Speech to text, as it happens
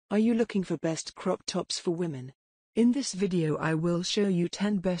Are you looking for best crop tops for women? In this video I will show you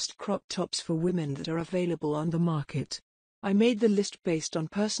 10 best crop tops for women that are available on the market. I made the list based on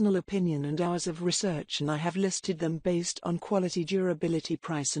personal opinion and hours of research, and I have listed them based on quality, durability,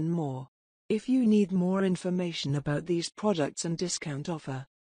 price and more. If you need more information about these products and discount offer,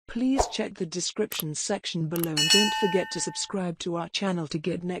 please check the description section below, and don't forget to subscribe to our channel to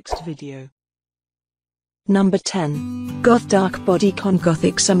get next video. Number 10. Goth Dark Bodycon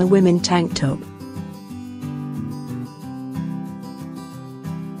Gothic Summer Women Tank Top.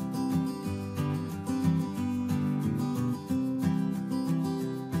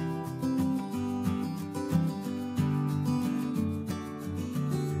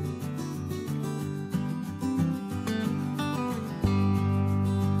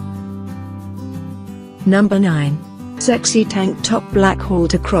 Number 9. Sexy Tank Top Black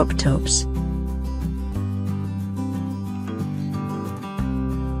Halter Crop Tops.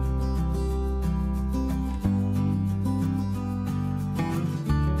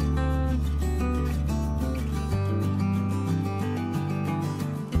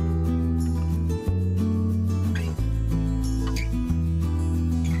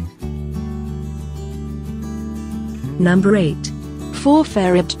 Number 8. 4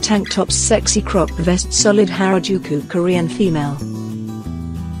 Fair-ribbed Tank Tops Sexy Crop Vest Solid Harajuku Korean Female.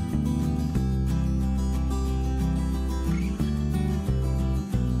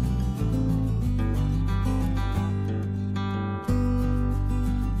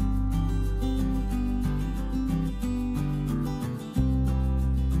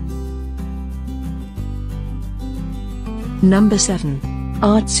 Number 7.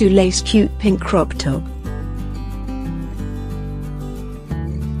 Artsu Lace Cute Pink Crop Top.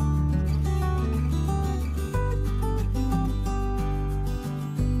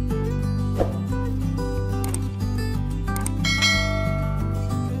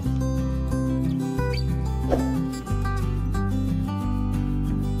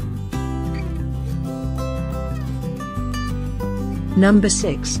 Number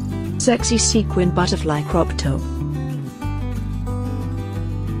 6. Sexy Sequin Butterfly Crop Top.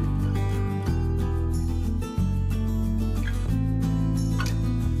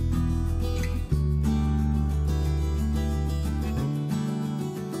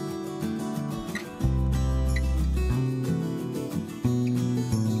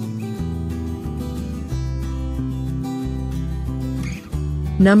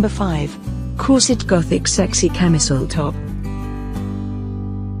 Number 5. Corset Gothic Sexy Camisole Top.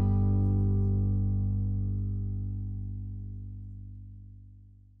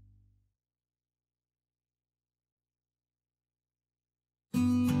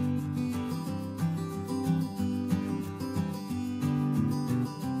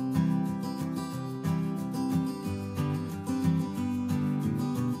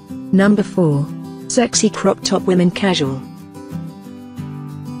 Number 4. Sexy Crop Top Women Casual.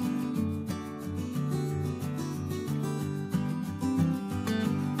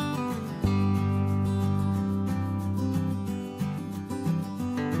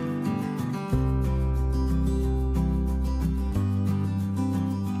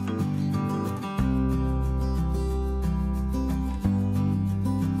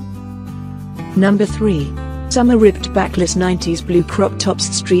 Number 3. Summer Ripped Backless 90s Blue Crop Tops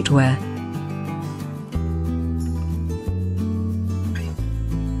Streetwear.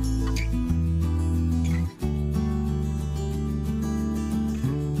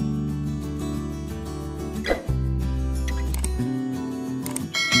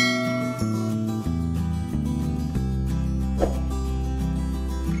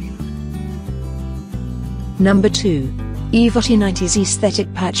 Number 2. Evoti 90s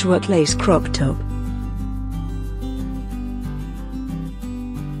Aesthetic Patchwork Lace Crop Top.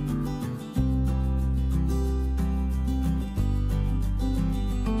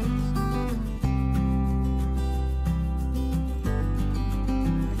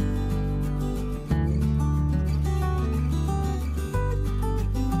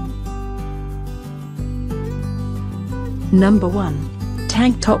 Number 1.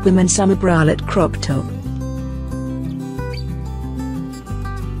 Tank Top Women Summer Bralette Crop Top.